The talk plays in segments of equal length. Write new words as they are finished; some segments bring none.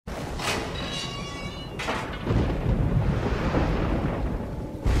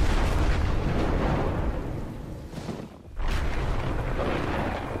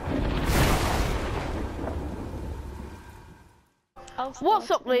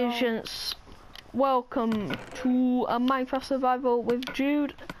What's up, legends? Welcome to a Minecraft survival with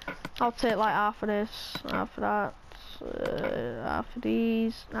Jude. I'll take like half of this, half of that, half of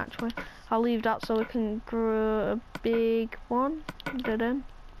these. Actually, I'll leave that so we can grow a big one.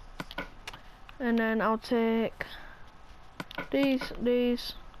 And then I'll take these.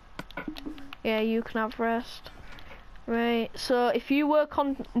 Yeah, you can have rest. Right, so if you work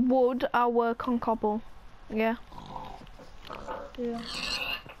on wood, I'll work on cobble. Yeah. Yeah.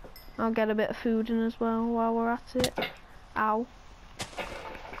 I'll get a bit of food in as well while we're at it. Ow.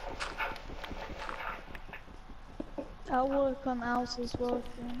 I'll work on house as well.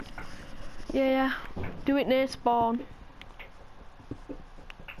 Yeah. Do it near spawn.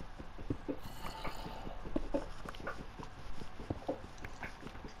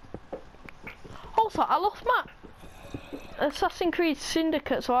 Also, I lost my Assassin's Creed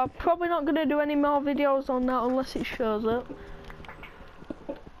Syndicate, so I'm probably not going to do any more videos on that unless it shows up.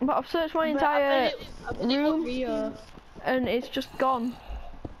 But I've searched my entire room and it's just gone.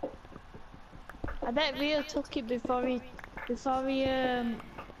 I bet Rio took it before he took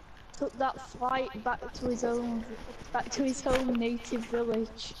that flight back to his own native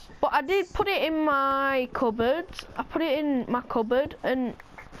village. But I did put it in my cupboard. I put it in my cupboard and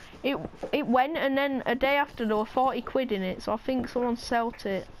it went, and then a day after there were 40 quid in it, so I think someone sold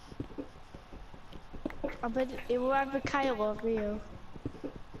it. I bet it was either Kyle or Rio.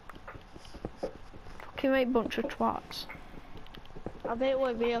 Fucking mate bunch of twats. I bet it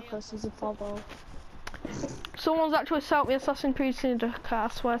was Rio because he's a follow. Someone's actually sold me Assassin's Creed Syndicate, I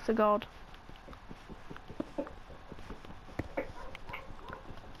swear to God.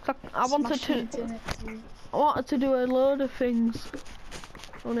 I wanted to do a load of things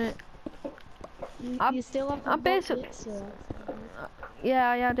on it. You still have the bits, yeah,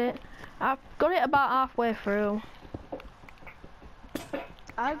 I had it. I've got it about halfway through.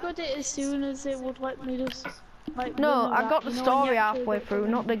 I got it as soon as it would let me just like. No, I got the story halfway through,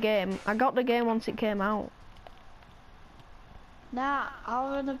 not the game. I got the game once it came out. Nah,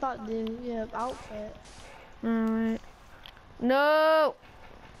 I'll run about the outfit. Alright. No!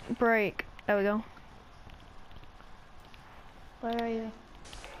 Break. There we go. Where are you?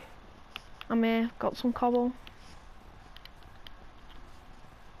 I'm here. Got some cobble.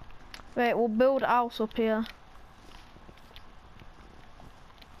 Right, we'll build a house up here.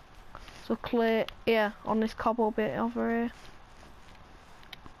 So clear, yeah, on this cobble bit over here.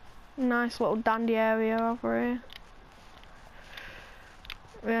 Nice little dandy area over here.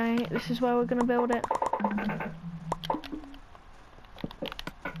 Right, this is where we're gonna build it.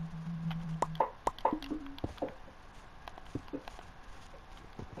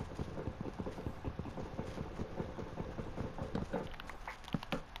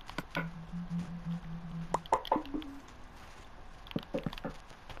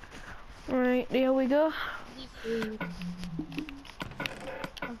 Right, there we go.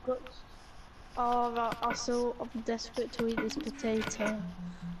 I've got. Oh, also, I'm desperate to eat this potato.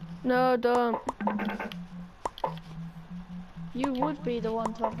 No, don't. You would be the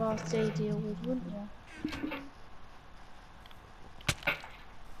one to have our deal with, wouldn't you?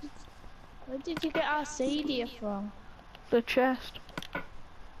 Where did you get our Sadia from? The chest.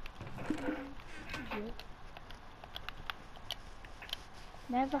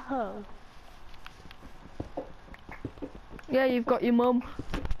 Never heard. Yeah, you've got your mum.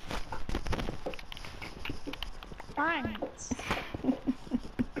 Thanks.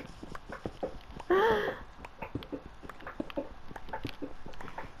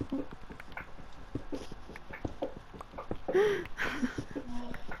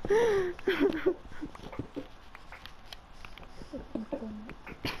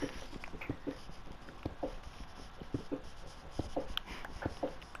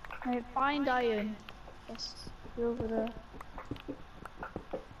 Right, find iron. Yes, you're over there.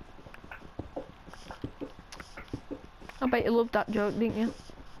 I bet you loved that joke, didn't you?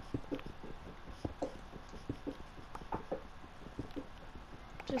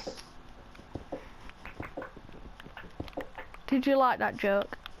 Just. Did you like that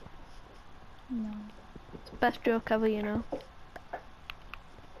joke? No. It's the best joke ever, you know.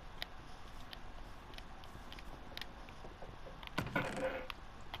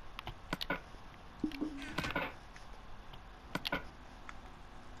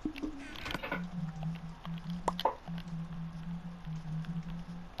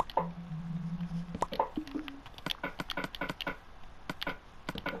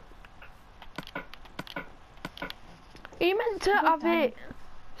 Are you meant to have it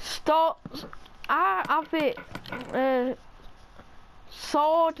I have it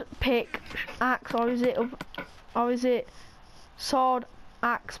sword, pick, axe, or is it sword,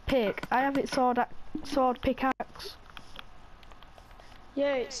 axe, pick. I have it sword, pickaxe.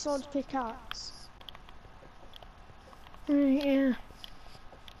 Yeah, it's sword pickaxe. Right, yeah.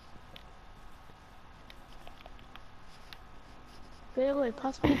 Really,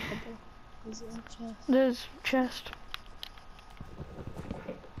 pass me a couple. Is it in a chest? There's chest.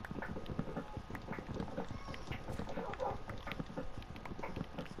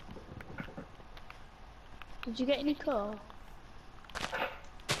 Did you get any coal?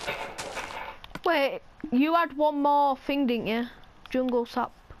 Wait, you had one more thing, didn't you? Jungle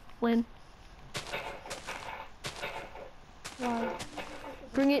sapling. Right.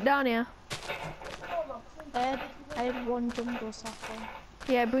 Bring it down here. I had one jungle sapling.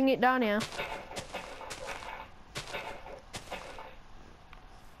 Yeah, bring it down here.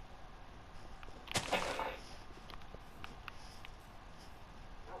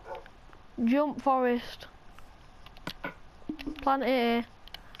 Jump forest. Plant it here.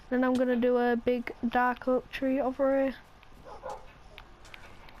 Then I'm gonna do a big dark oak tree over here.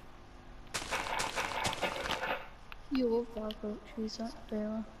 You love dark oak trees, that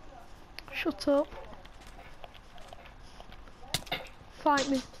Bella. Shut up. Fight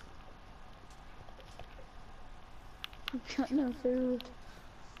me. You've got no food.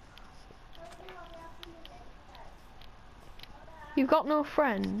 You've got no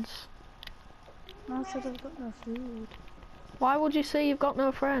friends. I said I've got no food. Why would you say you've got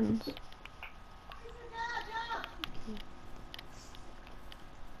no friends?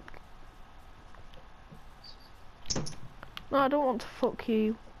 No, I don't want to fuck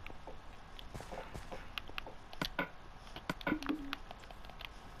you.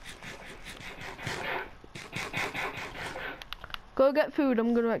 Go get food,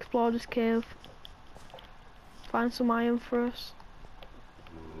 I'm gonna explore this cave. Find some iron for us.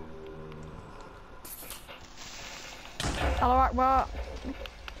 Hello, Akbar.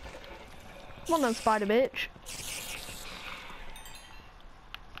 Come on then, spider bitch.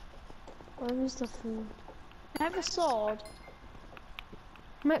 Where is the food? I have a sword.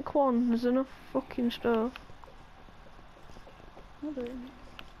 Make one, there's enough fucking stuff. I don't.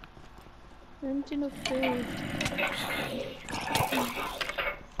 There isn't enough food.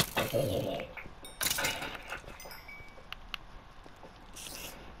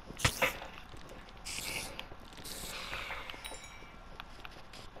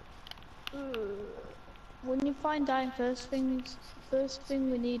 When you find iron, first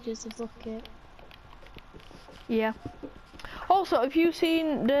thing we need is a bucket. Yeah. Also, have you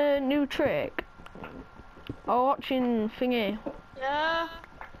seen the new trick? Or watching thingy? Yeah.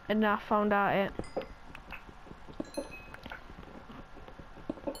 And I found out it.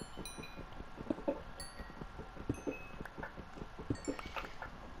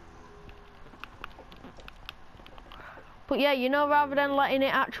 But yeah, you know, rather than letting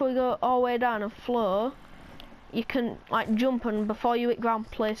it actually go all the way down and flow, you can like jump and before you hit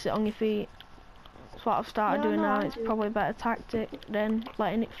ground, place it on your feet. That's what I've started doing now. It's probably a better tactic than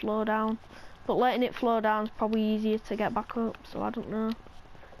letting it flow down. But letting it flow down is probably easier to get back up, so I don't know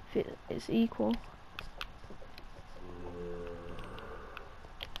if it's equal.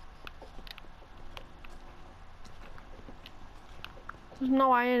 There's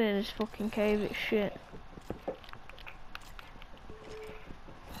no iron in this fucking cave, it's shit.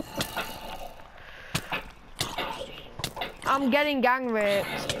 I'm getting gang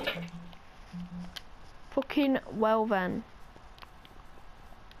raped. Fucking well then.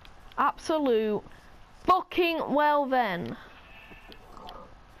 Absolute fucking well then.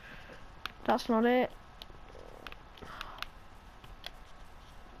 That's not it.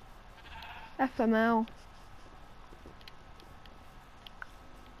 FML.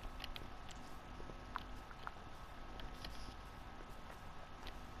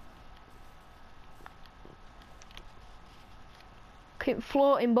 Keep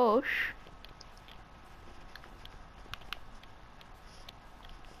floating bush.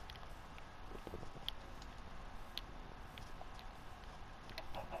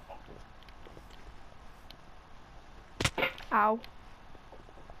 Ow.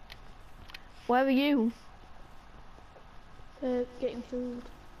 Where are you? Getting food.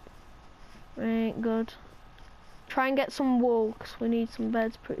 Right, good. Try and get some wool, because we need some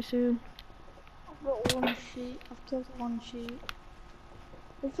beds pretty soon. I've got one sheep. I've killed one sheep.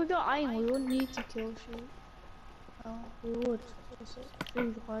 If we got iron, we wouldn't need to kill sheep. Oh, we would. Just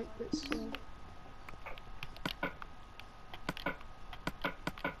through the bike, but still.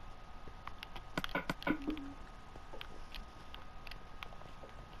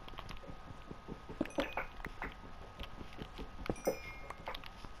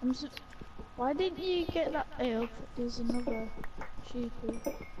 Why didn't you get that? Oh, there's another. sheepy.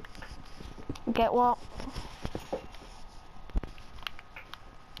 Get what?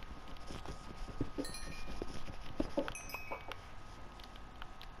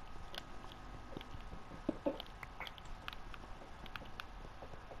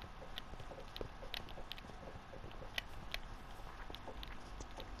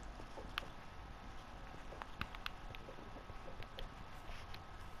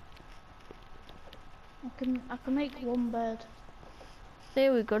 I can make one bed.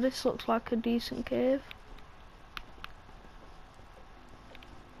 There we go, this looks like a decent cave.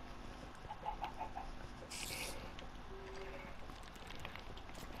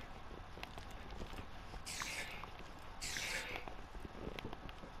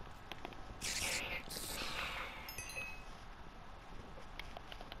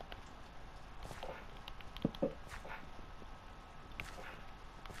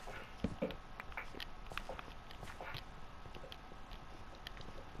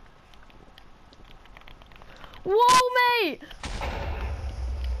 Whoa, mate!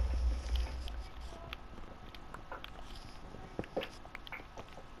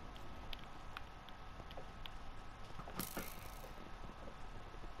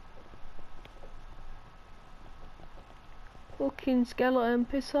 Fucking skeleton,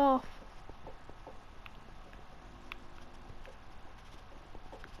 piss off.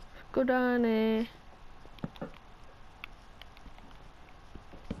 Go down here.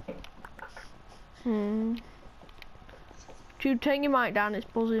 Jude, take your mic down, it's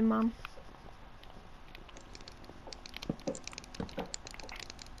buzzing, man.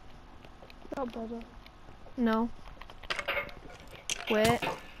 That better. No. Wait.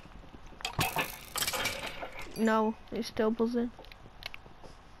 No, it's still buzzing.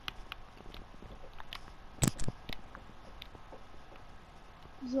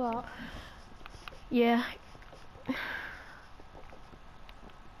 Is that? Yeah.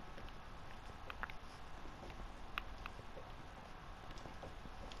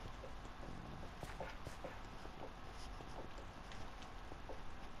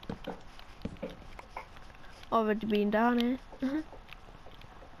 Already been down here. There's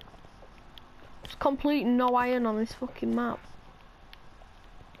complete no iron on this fucking map.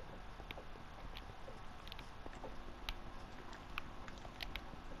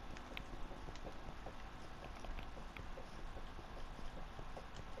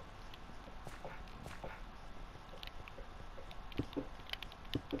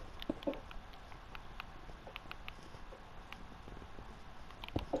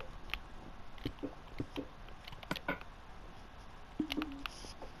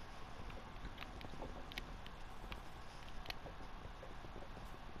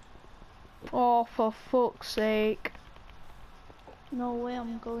 Oh, for fuck's sake. No way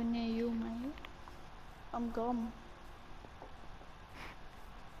I'm going near you, mate. I'm gone.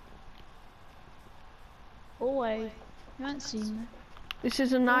 Oh wait, you haven't seen me. This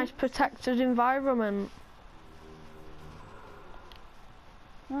is a nice protected environment.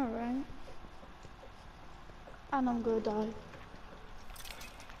 Alright. And I'm gonna die.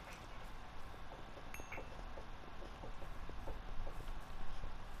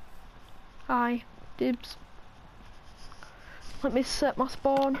 Hi, dibs. Let me set my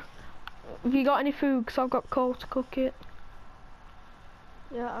spawn. Have you got any food? Cause I've got coal to cook it.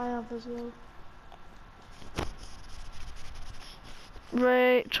 Yeah, I have as well.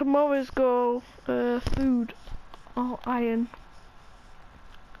 Right, tomorrow's goal, food. Oh, iron.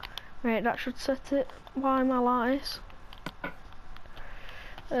 Right, that should set it. Why am I like this?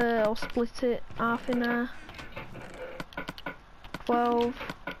 I'll split it half in there. 12.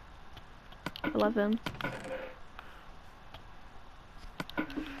 11.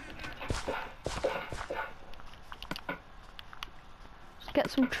 Let's get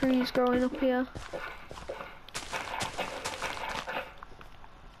some trees growing up here.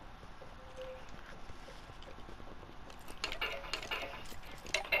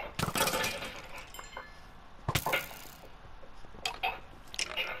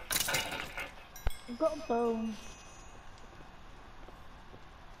 I've got a bone.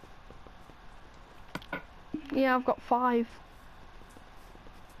 Yeah, I've got 5.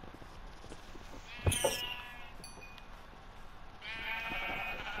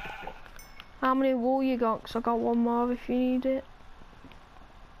 How many wool you got? Cause I got one more if you need it.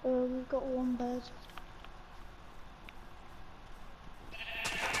 We've got one bed.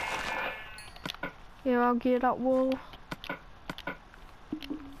 Yeah, I'll give you that wool.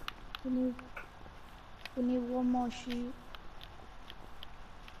 We need one more sheep.